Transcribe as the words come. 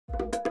Hi,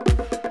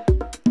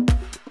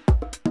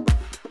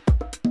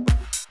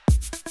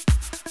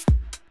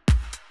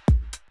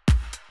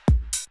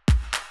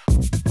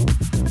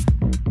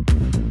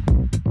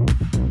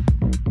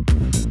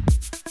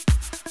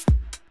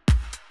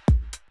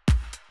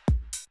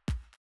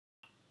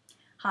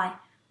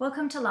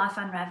 welcome to Life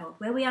Unravelled,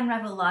 where we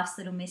unravel life's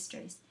little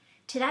mysteries.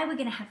 Today we're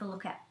going to have a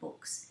look at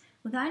books.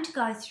 We're going to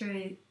go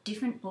through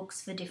different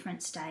books for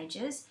different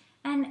stages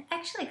and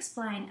actually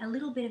explain a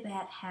little bit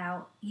about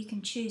how you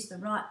can choose the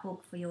right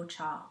book for your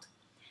child.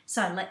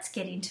 So let's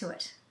get into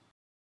it.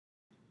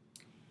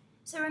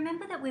 So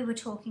remember that we were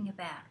talking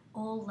about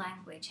all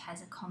language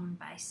has a common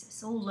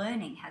basis, all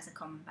learning has a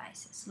common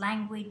basis.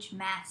 Language,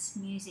 maths,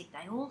 music,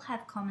 they all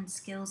have common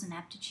skills and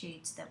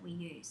aptitudes that we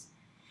use.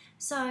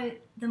 So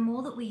the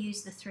more that we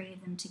use the three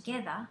of them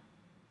together,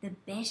 the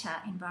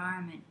better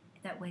environment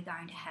that we're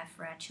going to have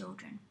for our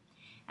children.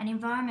 An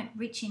environment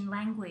rich in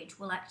language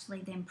will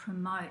actually then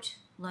promote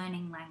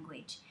learning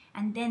language,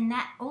 and then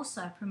that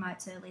also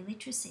promotes early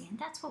literacy, and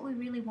that's what we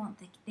really want,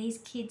 these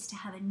kids to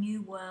have a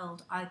new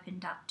world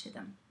opened up to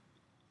them.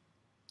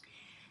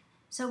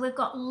 So we've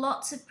got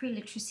lots of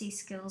pre-literacy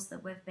skills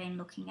that we've been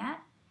looking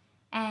at,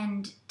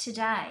 and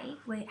today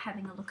we're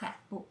having a look at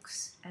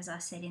books, as I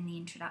said in the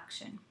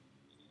introduction.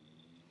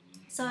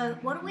 So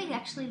what are we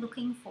actually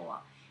looking for,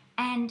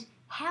 and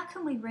how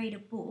can we read a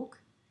book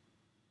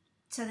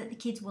so that the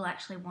kids will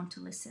actually want to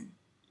listen?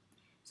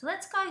 So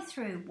let's go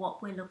through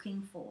what we're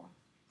looking for.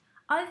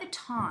 Over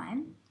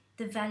time,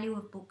 the value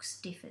of books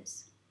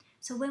differs.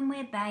 So when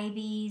we're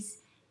babies,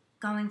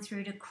 going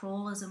through to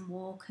crawlers and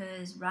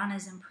walkers,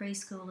 runners and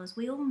preschoolers,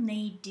 we all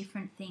need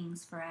different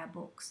things for our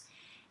books,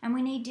 and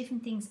we need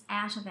different things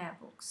out of our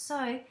books.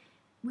 So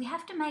we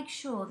have to make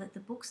sure that the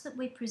books that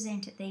we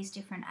present at these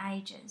different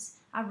ages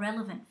are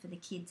relevant for the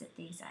kids at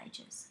these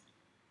ages.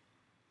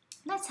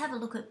 Let's have a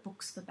look at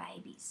books for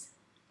babies.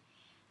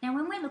 Now,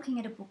 when we're looking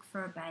at a book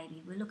for a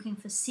baby, we're looking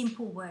for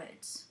simple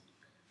words.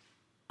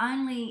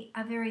 Only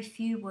a very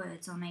few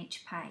words on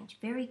each page,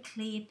 very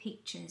clear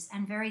pictures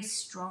and very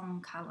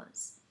strong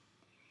colours.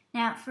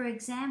 Now, for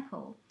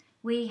example,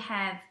 we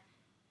have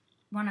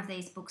one of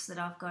these books that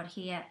I've got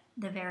here,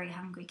 The Very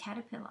Hungry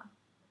Caterpillar.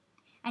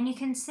 And you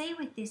can see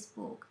with this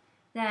book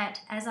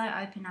that as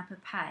I open up a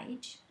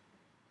page,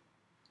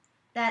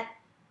 that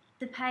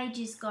the page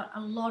has got a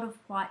lot of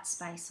white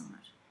space on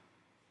it.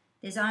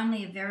 There's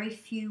only a very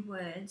few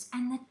words,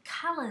 and the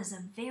colours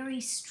are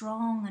very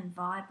strong and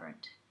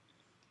vibrant.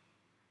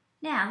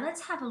 Now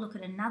let's have a look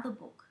at another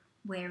book,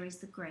 Where is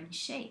the Green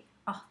Sheep?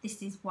 Oh,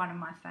 this is one of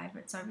my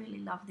favourites. I really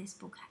love this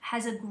book. It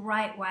has a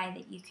great way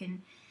that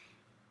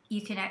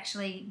you can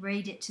actually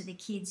read it to the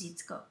kids.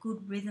 It's got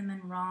good rhythm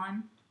and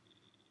rhyme.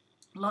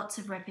 Lots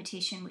of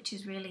repetition, which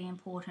is really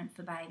important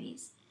for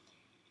babies.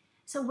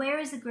 So where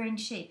is the green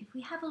sheep? If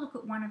we have a look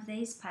at one of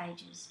these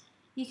pages,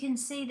 you can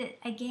see that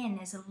again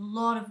there's a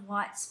lot of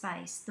white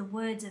space. The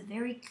words are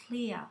very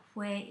clear.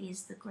 Where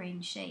is the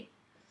green sheep?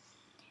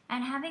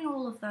 And having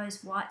all of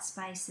those white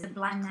spaces, the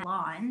blank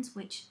lines,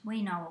 which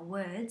we know are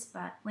words,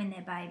 but when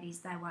they're babies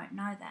they won't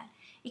know that,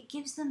 it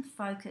gives them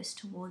focus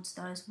towards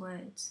those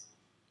words.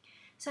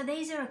 So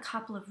these are a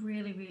couple of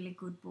really, really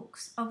good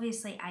books.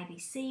 Obviously,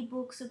 ABC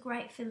books are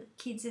great for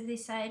kids of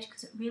this age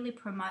because it really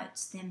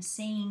promotes them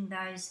seeing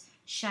those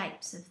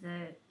shapes of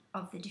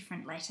the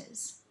different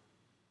letters.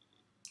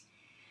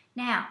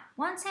 Now,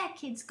 once our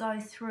kids go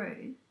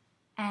through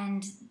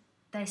and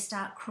they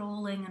start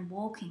crawling and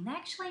walking, they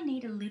actually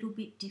need a little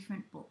bit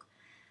different book.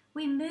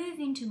 We move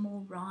into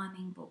more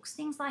rhyming books,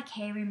 things like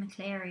Hairy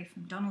Maclary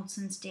from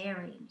Donaldson's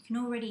Dairy. You can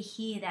already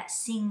hear that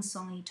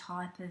sing-songy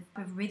type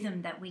of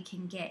rhythm that we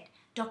can get.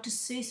 Dr.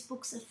 Seuss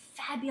books are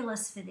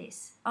fabulous for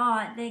this.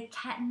 Oh, they're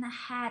Cat in the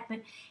Hat,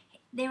 but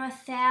there are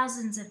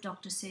thousands of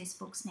Dr. Seuss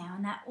books now,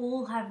 and they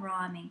all have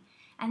rhyming,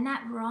 and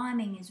that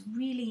rhyming is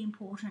really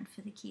important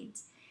for the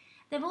kids.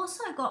 They've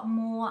also got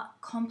more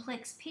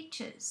complex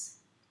pictures.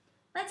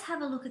 Let's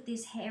have a look at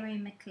this Hairy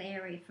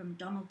Maclary from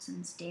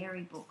Donaldson's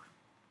Dairy book.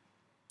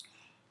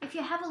 If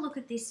you have a look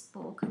at this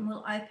book, and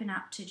we'll open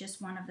up to just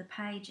one of the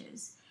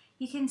pages,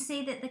 you can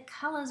see that the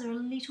colours are a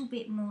little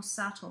bit more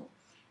subtle.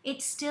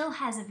 It still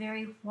has a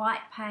very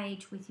white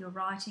page with your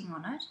writing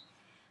on it,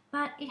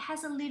 but it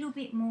has a little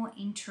bit more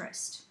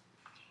interest.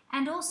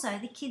 And also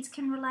the kids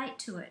can relate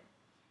to it.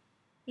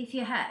 If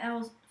you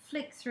I'll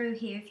flick through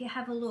here, if you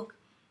have a look,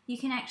 you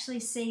can actually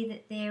see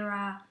that there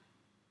are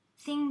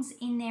things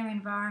in their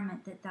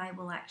environment that they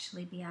will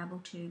actually be able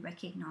to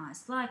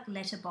recognise, like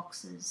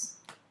letterboxes.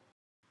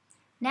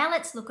 Now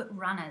let's look at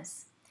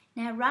runners.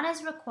 Now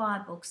runners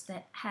require books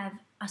that have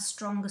a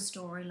stronger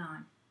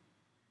storyline,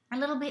 a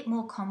little bit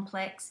more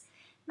complex,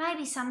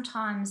 maybe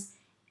sometimes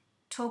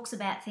talks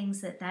about things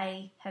that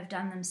they have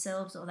done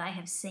themselves or they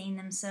have seen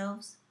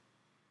themselves.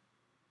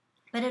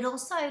 But it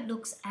also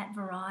looks at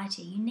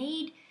variety. You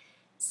need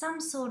some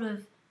sort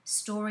of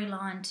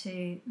storyline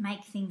to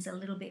make things a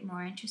little bit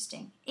more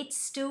interesting. It's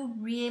still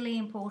really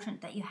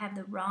important that you have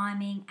the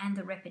rhyming and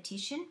the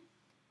repetition,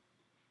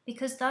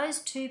 because those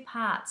two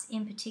parts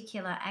in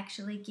particular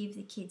actually give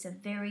the kids a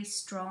very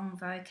strong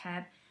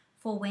vocab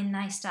for when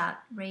they start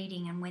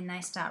reading and when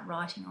they start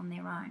writing on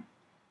their own.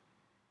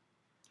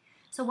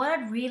 So what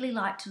I'd really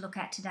like to look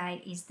at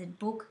today is the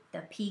book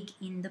The Pig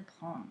in the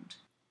Pond.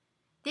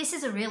 This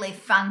is a really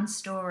fun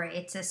story.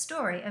 It's a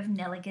story of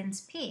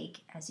Nelligan's pig,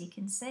 as you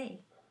can see.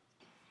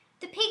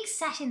 The pig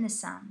sat in the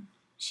sun.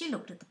 She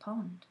looked at the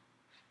pond.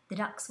 The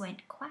ducks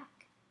went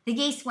quack. The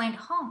geese went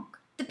honk.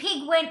 The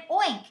pig went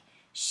oink.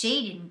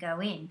 She didn't go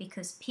in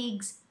because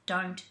pigs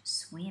don't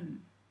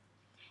swim.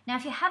 Now,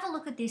 if you have a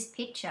look at this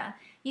picture,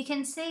 you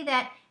can see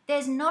that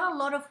there's not a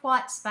lot of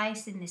white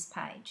space in this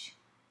page.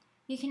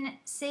 You can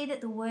see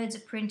that the words are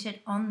printed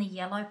on the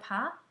yellow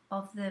part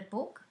of the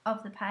book,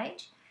 of the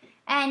page,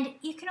 and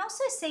you can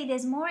also see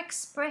there's more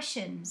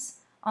expressions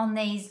on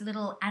these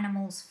little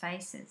animals'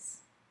 faces.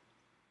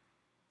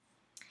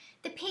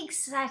 The pig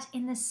sat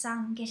in the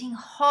sun, getting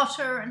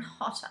hotter and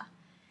hotter.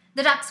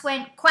 The ducks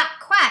went quack,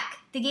 quack.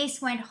 The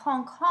geese went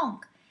honk,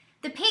 honk.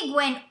 The pig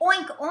went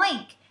oink,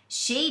 oink.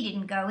 She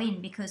didn't go in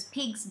because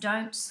pigs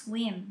don't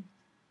swim.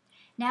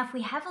 Now, if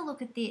we have a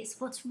look at this,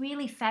 what's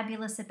really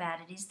fabulous about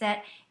it is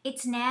that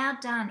it's now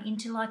done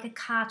into like a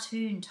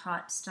cartoon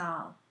type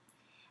style.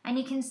 And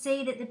you can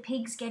see that the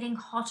pig's getting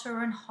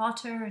hotter and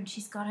hotter, and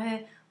she's got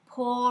her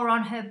paw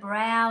on her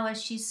brow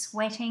as she's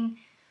sweating.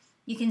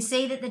 You can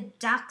see that the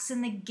ducks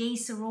and the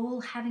geese are all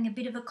having a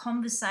bit of a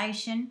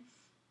conversation.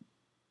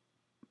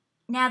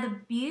 Now, the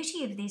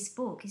beauty of this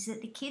book is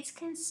that the kids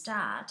can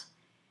start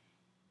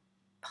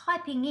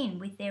piping in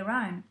with their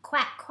own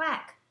quack,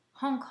 quack,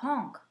 honk,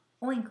 honk,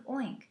 oink,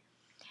 oink.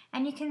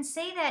 And you can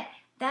see that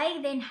they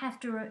then have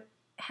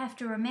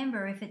to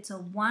remember if it's a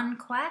 1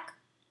 quack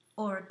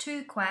or a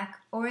 2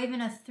 quack or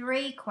even a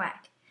 3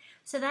 quack.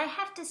 So they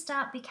have to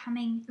start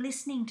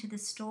listening to the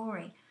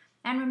story.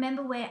 And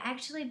remember, we're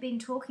actually been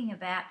talking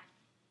about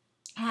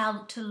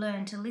how to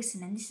learn to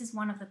listen, and this is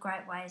one of the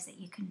great ways that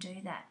you can do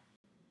that.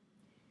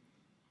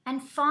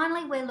 And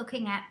finally, we're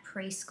looking at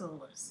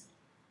preschoolers.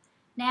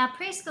 Now,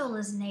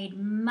 preschoolers need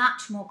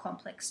much more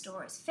complex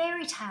stories.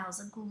 Fairy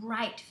tales are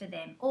great for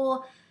them,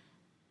 or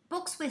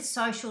books with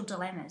social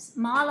dilemmas.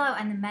 Milo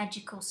and the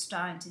Magical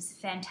Stones is a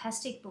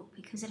fantastic book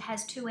because it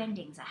has 2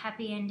 endings, a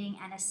happy ending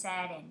and a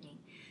sad ending.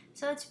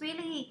 So it's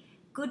really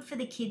good for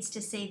the kids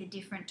to see the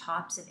different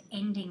types of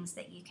endings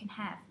that you can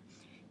have.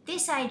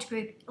 This age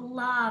group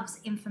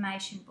loves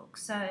information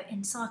books, so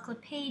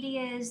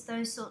encyclopedias,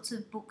 those sorts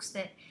of books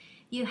that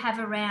you have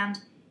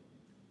around.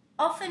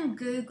 Often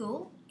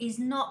Google is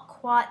not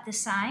quite the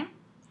same,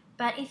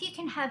 but if you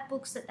can have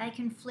books that they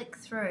can flick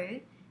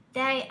through,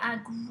 they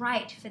are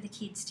great for the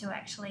kids to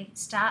actually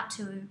start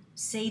to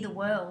see the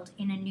world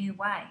in a new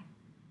way.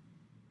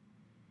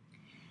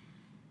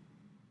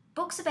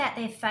 Books about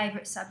their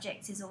favourite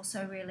subjects is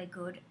also really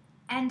good,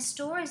 and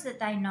stories that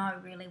they know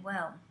really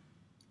well.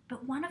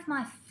 But one of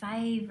my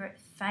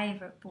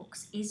favourite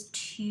books is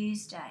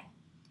Tuesday.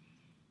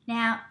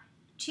 Now,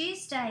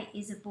 Tuesday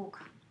is a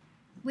book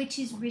which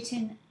is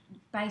written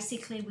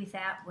basically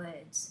without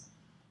words.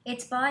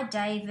 It's by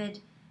David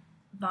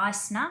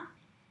Weissner.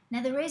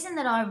 Now, the reason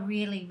that I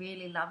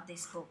really love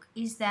this book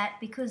is that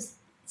because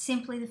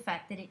simply the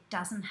fact that it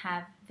doesn't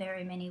have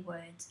very many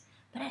words,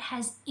 but it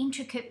has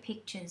intricate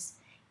pictures.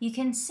 You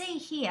can see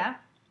here,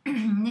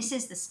 this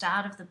is the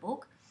start of the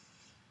book,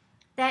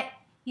 that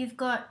you've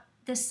got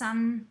the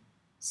sun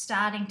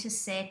starting to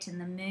set and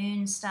the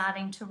moon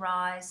starting to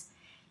rise.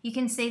 You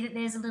can see that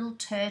there's a little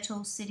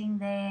turtle sitting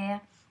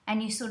there,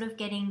 and you're sort of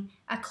getting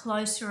a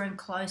closer and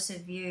closer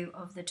view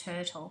of the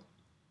turtle.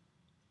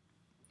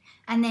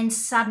 And then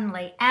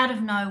suddenly, out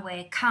of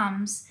nowhere,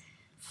 comes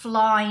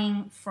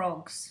flying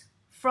frogs.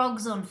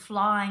 Frogs on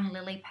flying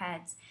lily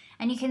pads.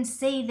 And you can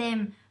see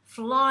them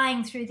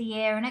flying through the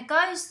air, and it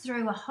goes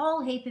through a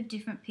whole heap of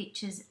different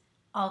pictures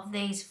of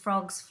these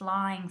frogs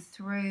flying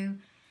through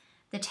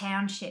the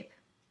township.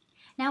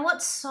 Now,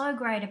 what's so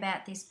great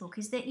about this book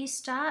is that you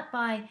start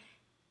by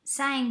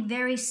saying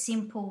very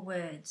simple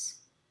words.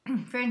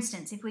 For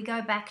instance, if we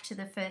go back to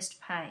the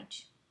first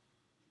page,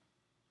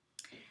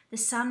 the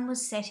sun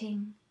was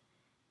setting,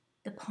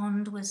 the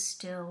pond was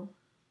still,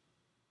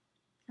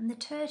 and the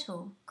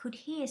turtle could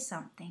hear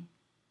something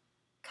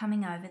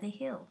coming over the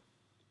hill.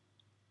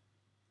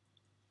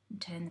 And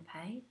turn the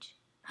page.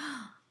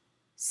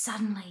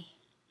 Suddenly,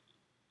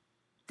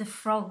 the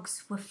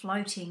frogs were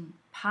floating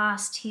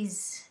past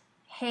his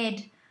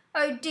head.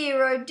 "Oh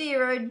dear, oh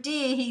dear, oh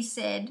dear," he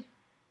said.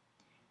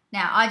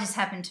 Now, I just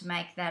happened to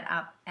make that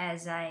up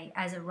as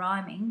a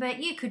rhyming,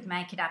 but you could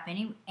make it up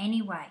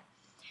anyway.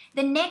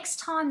 The next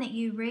time that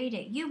you read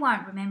it, you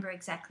won't remember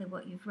exactly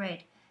what you've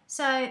read.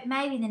 So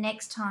maybe the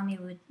next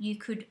time you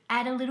could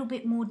add a little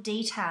bit more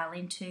detail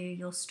into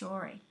your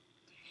story.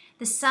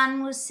 The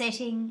sun was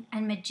setting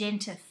and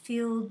magenta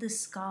filled the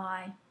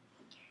sky.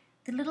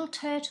 The little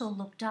turtle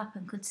looked up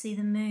and could see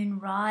the moon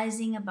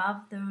rising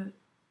above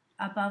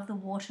the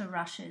water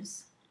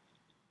rushes.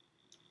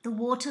 The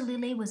water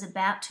lily was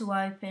about to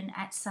open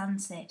at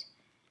sunset,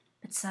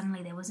 but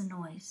suddenly there was a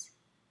noise.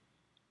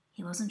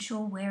 He wasn't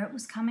sure where it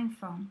was coming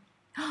from.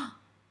 "Oh,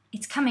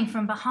 it's coming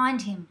from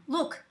behind him.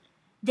 Look,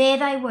 there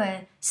they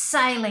were,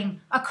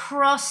 sailing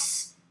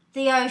across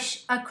the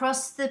ocean,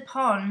 across the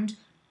pond,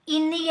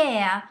 in the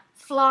air,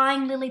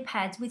 flying lily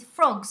pads with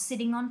frogs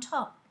sitting on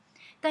top.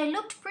 They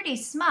looked pretty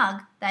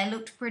smug, they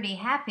looked pretty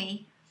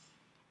happy,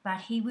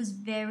 but he was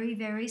very,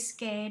 very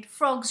scared.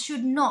 Frogs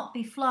should not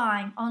be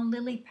flying on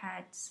lily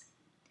pads.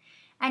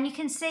 And you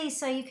can see,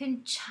 so you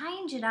can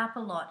change it up a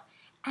lot.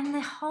 And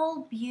the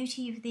whole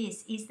beauty of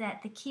this is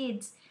that the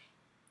kids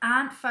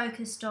aren't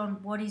focused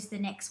on what is the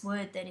next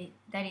word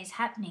that is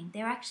happening.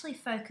 They're actually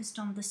focused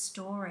on the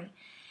story.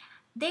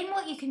 Then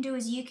what you can do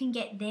is you can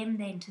get them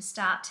then to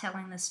start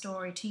telling the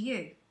story to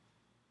you.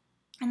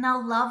 And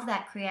they'll love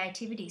that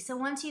creativity. So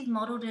once you've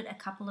modelled it a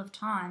couple of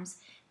times,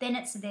 then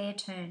it's their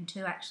turn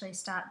to actually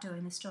start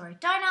doing the story.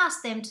 Don't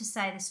ask them to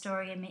say the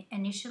story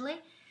initially.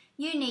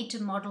 You need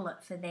to model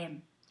it for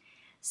them.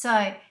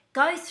 So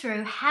go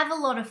through, have a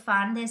lot of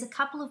fun. There's a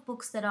couple of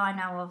books that I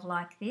know of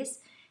like this.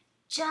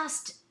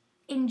 Just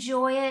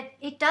enjoy it.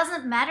 It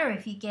doesn't matter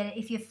if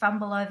you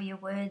fumble over your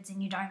words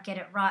and you don't get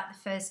it right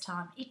the first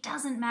time. It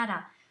doesn't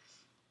matter.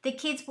 The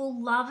kids will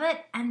love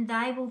it, and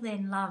they will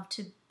then love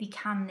to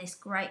become this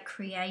great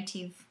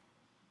creative,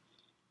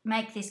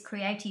 make this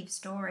creative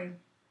story.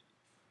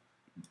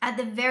 At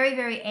the very,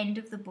 very end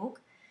of the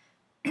book,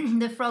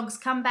 the frogs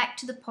come back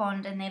to the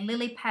pond and their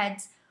lily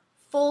pads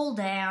fall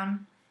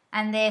down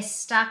and they're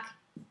stuck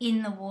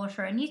in the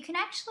water. And you can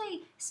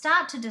actually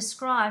start to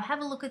describe,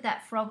 have a look at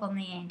that frog on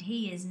the end.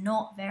 He is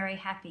not very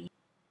happy.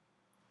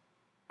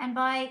 And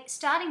by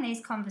starting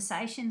these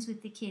conversations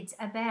with the kids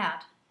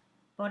about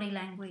body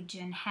language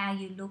and how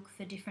you look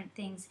for different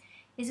things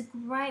is a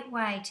great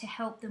way to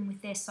help them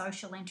with their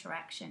social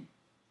interaction.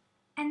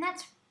 And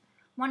that's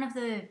one of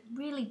the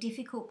really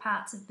difficult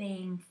parts of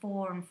being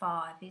 4 and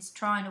 5, is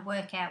trying to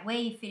work out where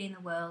you fit in the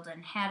world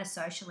and how to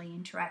socially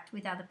interact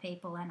with other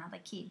people and other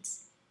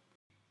kids.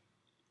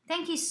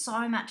 Thank you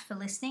so much for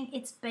listening.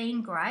 It's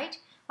been great.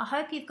 I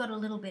hope you've got a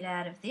little bit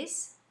out of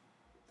this.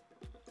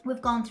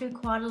 We've gone through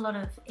quite a lot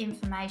of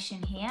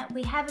information here.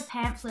 We have a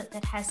pamphlet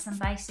that has some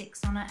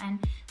basics on it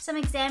and some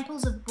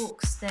examples of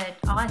books that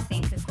I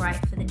think are great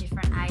for the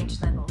different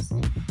age levels.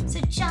 So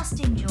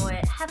just enjoy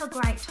it. Have a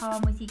great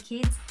time with your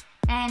kids,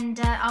 and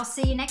I'll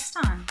see you next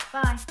time.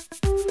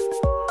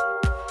 Bye.